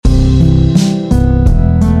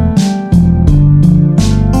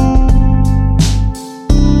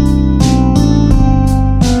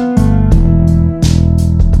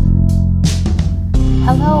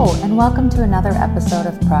welcome to another episode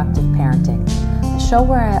of Proactive Parenting, the show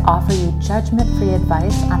where I offer you judgment-free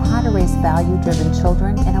advice on how to raise value-driven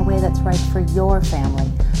children in a way that's right for your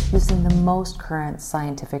family using the most current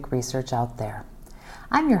scientific research out there.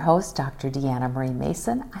 I'm your host, Dr. Deanna Marie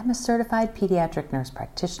Mason. I'm a certified pediatric nurse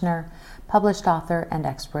practitioner, published author, and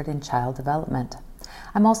expert in child development.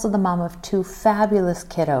 I'm also the mom of two fabulous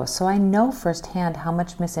kiddos, so I know firsthand how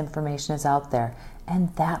much misinformation is out there,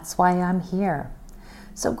 and that's why I'm here.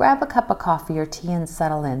 So grab a cup of coffee or tea and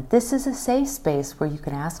settle in. This is a safe space where you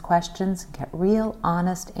can ask questions and get real,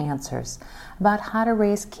 honest answers about how to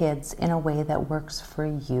raise kids in a way that works for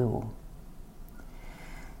you.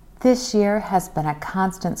 This year has been a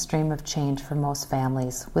constant stream of change for most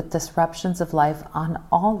families, with disruptions of life on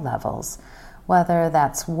all levels, whether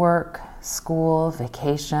that's work, school,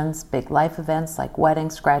 vacations, big life events like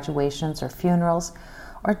weddings, graduations, or funerals,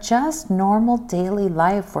 or just normal daily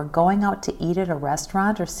life where going out to eat at a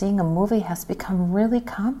restaurant or seeing a movie has become really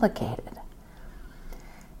complicated.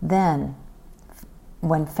 Then,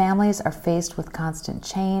 when families are faced with constant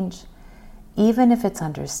change, even if it's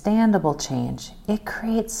understandable change, it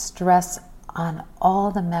creates stress on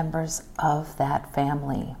all the members of that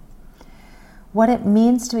family. What it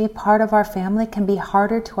means to be part of our family can be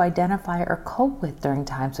harder to identify or cope with during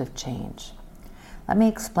times of change. Let me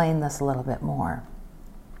explain this a little bit more.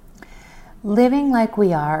 Living like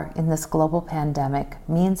we are in this global pandemic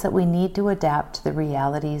means that we need to adapt to the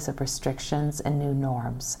realities of restrictions and new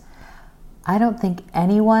norms. I don't think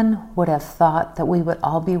anyone would have thought that we would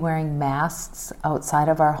all be wearing masks outside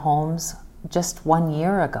of our homes just 1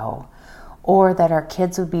 year ago, or that our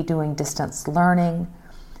kids would be doing distance learning.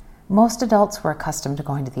 Most adults were accustomed to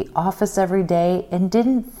going to the office every day and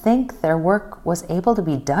didn't think their work was able to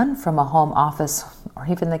be done from a home office or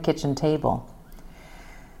even the kitchen table.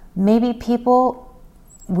 Maybe people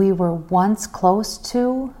we were once close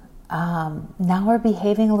to now are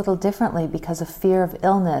behaving a little differently because of fear of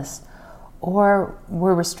illness, or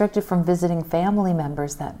were restricted from visiting family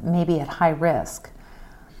members that may be at high risk.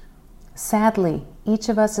 Sadly, each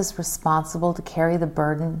of us is responsible to carry the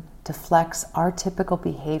burden to flex our typical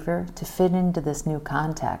behavior to fit into this new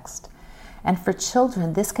context. And for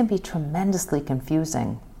children, this can be tremendously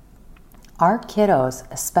confusing. Our kiddos,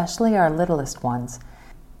 especially our littlest ones,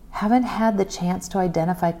 haven't had the chance to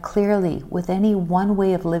identify clearly with any one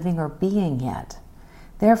way of living or being yet.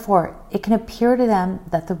 Therefore, it can appear to them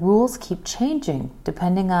that the rules keep changing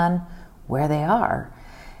depending on where they are.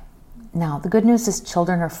 Now, the good news is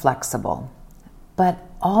children are flexible, but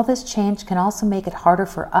all this change can also make it harder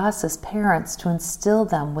for us as parents to instill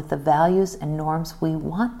them with the values and norms we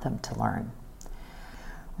want them to learn.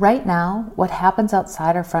 Right now, what happens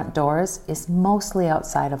outside our front doors is mostly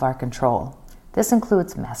outside of our control. This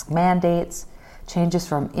includes mask mandates, changes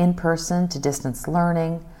from in-person to distance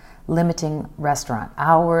learning, limiting restaurant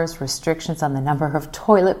hours, restrictions on the number of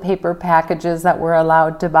toilet paper packages that we're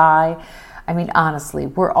allowed to buy. I mean, honestly,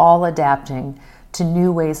 we're all adapting to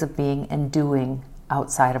new ways of being and doing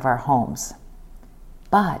outside of our homes.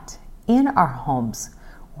 But in our homes,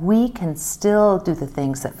 we can still do the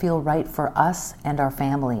things that feel right for us and our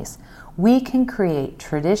families. We can create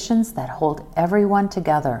traditions that hold everyone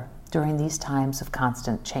together during these times of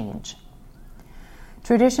constant change.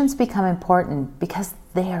 Traditions become important because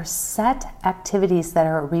they are set activities that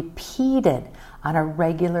are repeated on a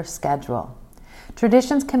regular schedule.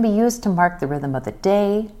 Traditions can be used to mark the rhythm of the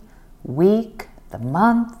day, week, the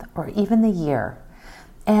month, or even the year.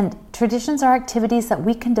 And traditions are activities that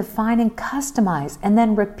we can define and customize and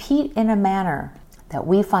then repeat in a manner that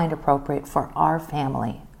we find appropriate for our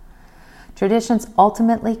family. Traditions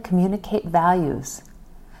ultimately communicate values.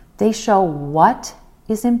 They show what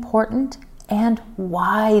is important and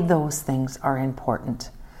why those things are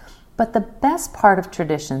important. But the best part of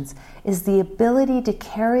traditions is the ability to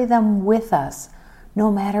carry them with us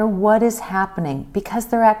no matter what is happening, because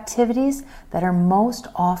they're activities that are most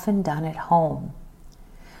often done at home.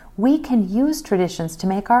 We can use traditions to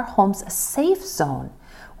make our homes a safe zone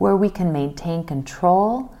where we can maintain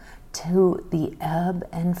control to the ebb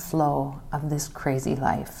and flow of this crazy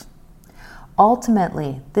life.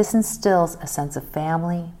 Ultimately, this instills a sense of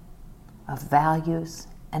family, of values,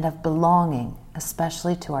 and of belonging,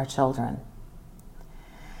 especially to our children.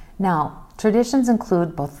 Now, traditions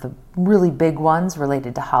include both the really big ones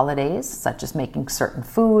related to holidays, such as making certain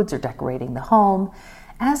foods or decorating the home,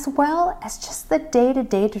 as well as just the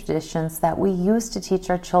day-to-day traditions that we use to teach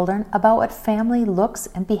our children about what family looks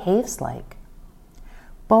and behaves like.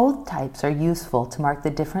 Both types are useful to mark the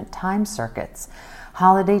different time circuits.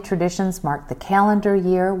 Holiday traditions mark the calendar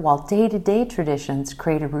year, while day-to-day traditions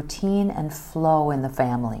create a routine and flow in the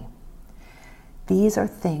family. These are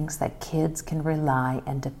things that kids can rely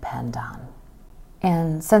and depend on.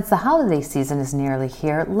 And since the holiday season is nearly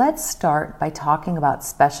here, let's start by talking about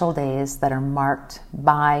special days that are marked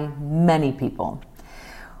by many people.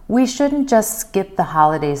 We shouldn't just skip the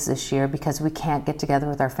holidays this year because we can't get together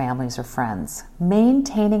with our families or friends.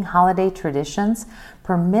 Maintaining holiday traditions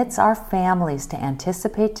permits our families to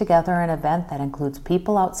anticipate together an event that includes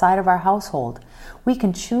people outside of our household. We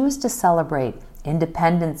can choose to celebrate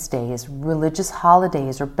Independence Days, religious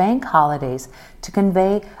holidays, or bank holidays to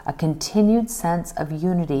convey a continued sense of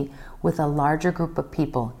unity with a larger group of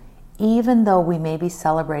people, even though we may be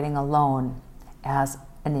celebrating alone as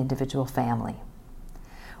an individual family.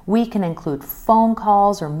 We can include phone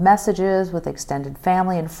calls or messages with extended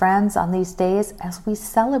family and friends on these days as we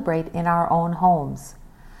celebrate in our own homes.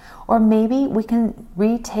 Or maybe we can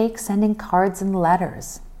retake sending cards and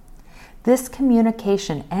letters. This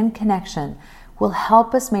communication and connection will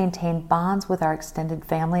help us maintain bonds with our extended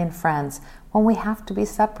family and friends when we have to be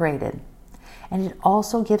separated. And it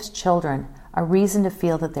also gives children a reason to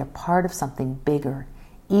feel that they're part of something bigger,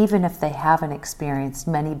 even if they haven't experienced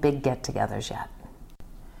many big get-togethers yet.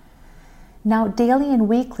 Now, daily and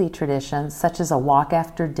weekly traditions, such as a walk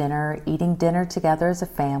after dinner, eating dinner together as a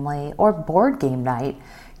family, or board game night,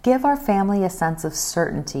 give our family a sense of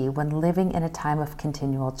certainty when living in a time of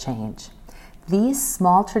continual change. These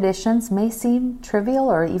small traditions may seem trivial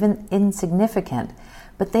or even insignificant,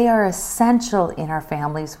 but they are essential in our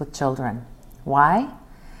families with children. Why?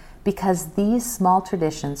 Because these small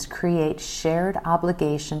traditions create shared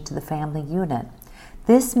obligation to the family unit.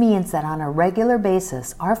 This means that on a regular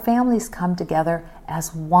basis, our families come together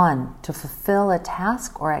as one to fulfill a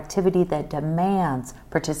task or activity that demands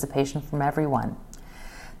participation from everyone.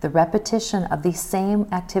 The repetition of these same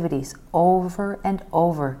activities over and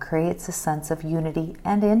over creates a sense of unity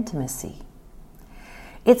and intimacy.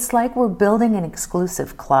 It's like we're building an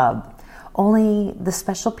exclusive club, only the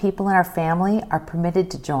special people in our family are permitted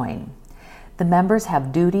to join. The members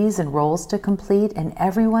have duties and roles to complete, and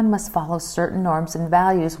everyone must follow certain norms and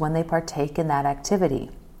values when they partake in that activity.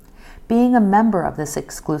 Being a member of this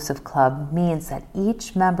exclusive club means that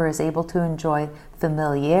each member is able to enjoy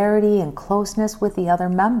familiarity and closeness with the other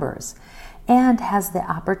members and has the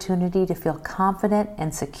opportunity to feel confident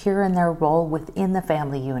and secure in their role within the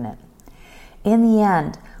family unit. In the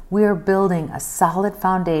end, we are building a solid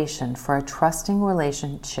foundation for a trusting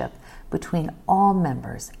relationship between all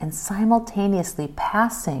members and simultaneously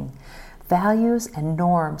passing values and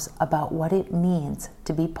norms about what it means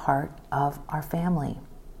to be part of our family.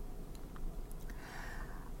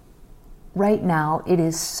 Right now, it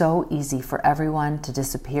is so easy for everyone to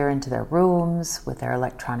disappear into their rooms with their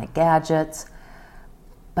electronic gadgets,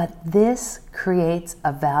 but this creates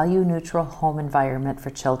a value-neutral home environment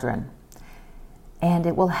for children, and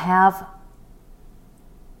it will have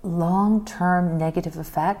long-term negative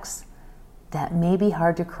effects that may be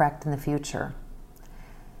hard to correct in the future.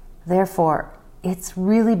 Therefore, it's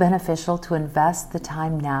really beneficial to invest the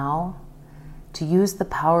time now to use the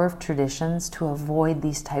power of traditions to avoid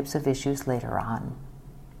these types of issues later on.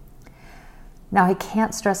 Now, I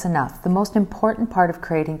can't stress enough, the most important part of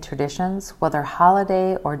creating traditions, whether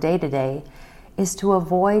holiday or day-to-day, is to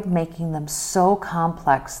avoid making them so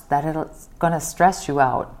complex that it's going to stress you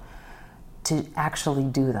out to actually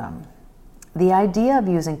do them. The idea of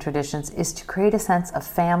using traditions is to create a sense of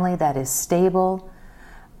family that is stable.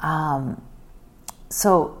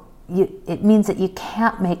 It means that you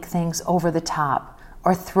can't make things over the top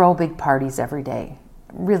or throw big parties every day.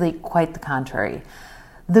 Really, quite the contrary.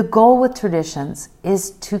 The goal with traditions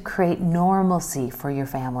is to create normalcy for your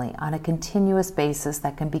family on a continuous basis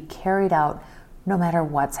that can be carried out no matter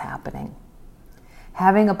what's happening.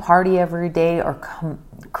 Having a party every day or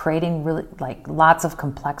creating really lots of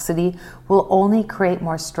complexity will only create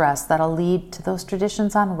more stress that'll lead to those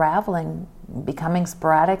traditions unraveling, becoming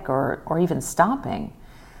sporadic, or even stopping.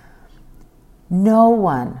 No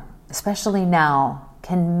one, especially now,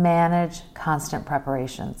 can manage constant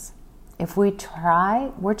preparations. If we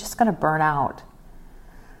try, we're just going to burn out.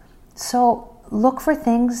 So look for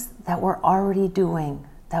things that we're already doing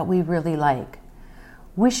that we really like.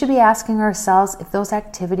 We should be asking ourselves if those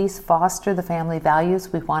activities foster the family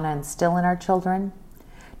values we want to instill in our children.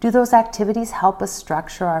 Do those activities help us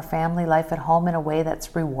structure our family life at home in a way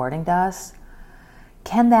that's rewarding to us?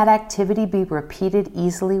 Can that activity be repeated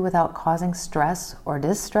easily without causing stress or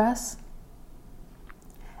distress?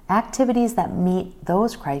 Activities that meet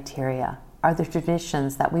those criteria are the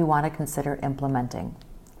traditions that we want to consider implementing.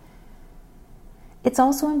 It's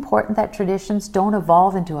also important that traditions don't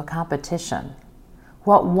evolve into a competition.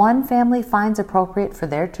 What one family finds appropriate for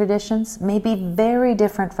their traditions may be very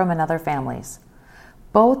different from another family's.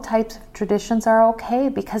 Both types of traditions are okay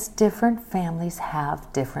because different families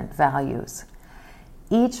have different values.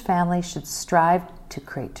 Each family should strive to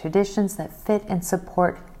create traditions that fit and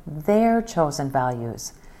support their chosen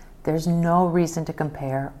values. There's no reason to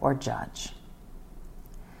compare or judge.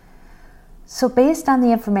 So based on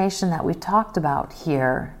the information that we've talked about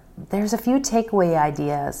here, there's a few takeaway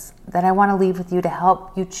ideas that I want to leave with you to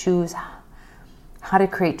help you choose how to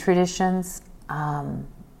create traditions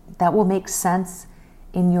that will make sense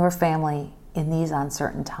in your family in these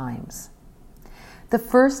uncertain times. The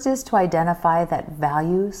first is to identify that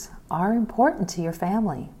values are important to your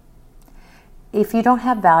family. If you don't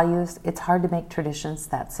have values, it's hard to make traditions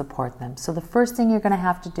that support them. So the first thing you're going to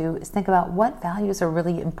have to do is think about what values are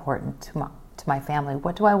really important to my family.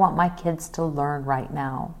 What do I want my kids to learn right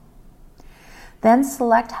now? Then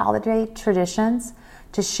select holiday traditions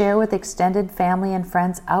to share with extended family and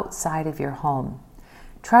friends outside of your home.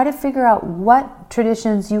 Try to figure out what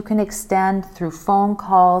traditions you can extend through phone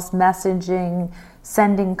calls, messaging,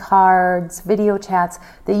 sending cards, video chats,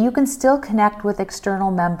 that you can still connect with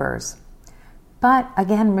external members. But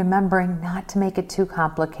again, remembering not to make it too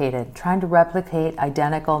complicated, trying to replicate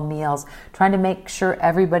identical meals, trying to make sure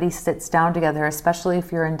everybody sits down together, especially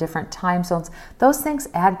if you're in different time zones. Those things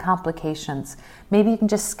add complications. Maybe you can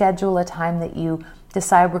just schedule a time that you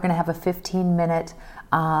decide we're going to have a 15-minute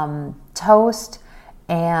toast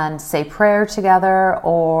and say prayer together,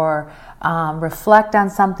 or reflect on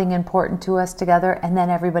something important to us together, and then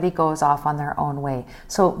everybody goes off on their own way.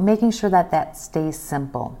 So making sure that stays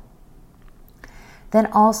simple. Then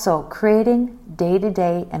also creating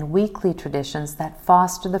day-to-day and weekly traditions that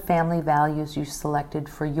foster the family values you selected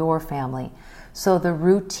for your family. So the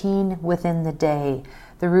routine within the day,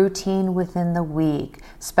 the routine within the week,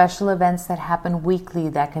 special events that happen weekly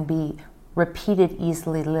that can be repeated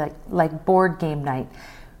easily, like board game night.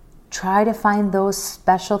 Try to find those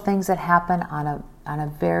special things that happen on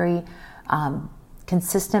a very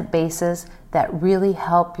consistent basis that really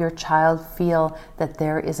help your child feel that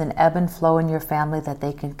there is an ebb and flow in your family that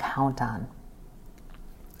they can count on.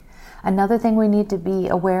 Another thing we need to be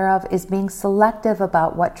aware of is being selective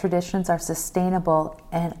about what traditions are sustainable,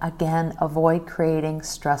 and again, avoid creating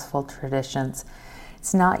stressful traditions.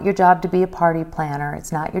 It's not your job to be a party planner.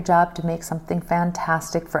 It's not your job to make something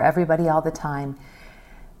fantastic for everybody all the time.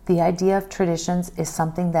 The idea of traditions is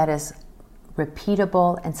something that is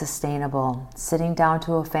repeatable and sustainable. Sitting down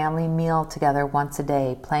to a family meal together once a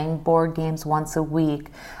day, playing board games once a week,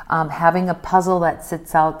 having a puzzle that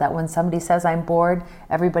sits out that when somebody says I'm bored,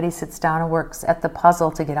 everybody sits down and works at the puzzle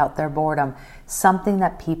to get out their boredom. Something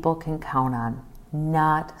that people can count on,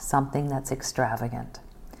 not something that's extravagant.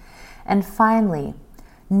 And finally,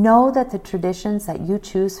 know that the traditions that you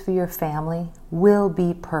choose for your family will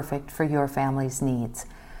be perfect for your family's needs.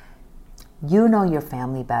 You know your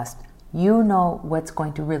family best. You know what's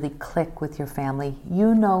going to really click with your family.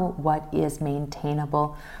 You know what is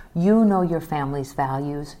maintainable. You know your family's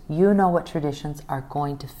values. You know what traditions are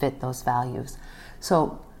going to fit those values.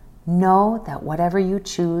 So know that whatever you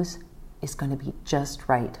choose is going to be just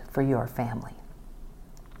right for your family.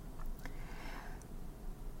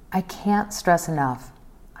 I can't stress enough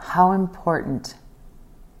how important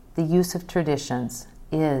the use of traditions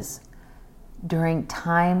is during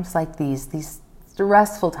times like these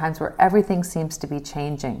stressful times where everything seems to be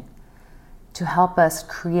changing, to help us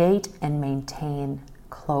create and maintain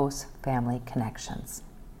close family connections.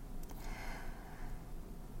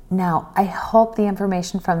 Now, I hope the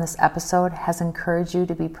information from this episode has encouraged you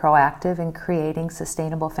to be proactive in creating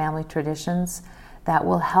sustainable family traditions that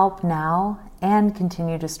will help now and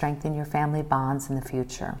continue to strengthen your family bonds in the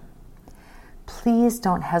future. Please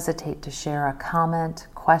don't hesitate to share a comment,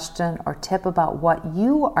 question, or tip about what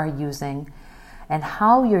you are using and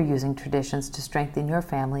how you're using traditions to strengthen your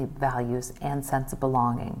family values and sense of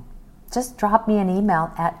belonging. Just drop me an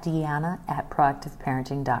email at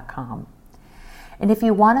deanna@proactiveparenting.com. And if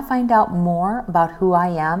you want to find out more about who I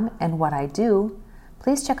am and what I do,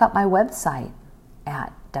 please check out my website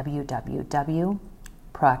at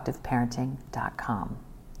www.proactiveparenting.com.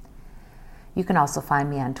 You can also find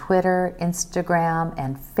me on Twitter, Instagram,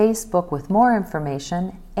 and Facebook with more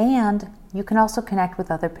information, and you can also connect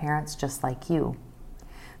with other parents just like you.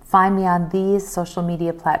 Find me on these social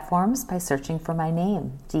media platforms by searching for my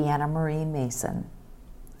name, Deanna Marie Mason.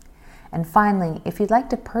 And finally, if you'd like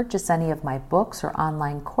to purchase any of my books or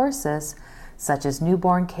online courses, such as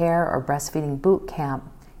Newborn Care or Breastfeeding Boot Camp,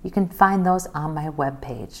 you can find those on my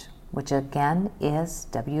webpage, which again is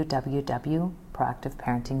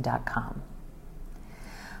www.proactiveparenting.com.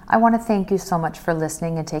 I want to thank you so much for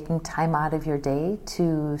listening and taking time out of your day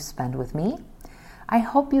to spend with me. I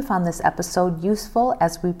hope you found this episode useful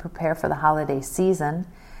as we prepare for the holiday season.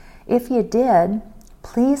 If you did,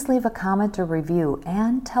 please leave a comment or review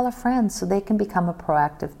and tell a friend so they can become a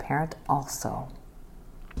proactive parent also.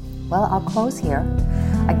 Well, I'll close here.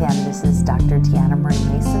 Again, this is Dr. Deanna Marie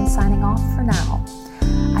Mason signing off for now.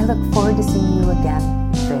 I look forward to seeing you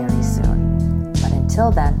again very soon. But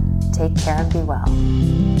until then, take care and be well.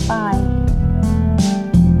 Bye.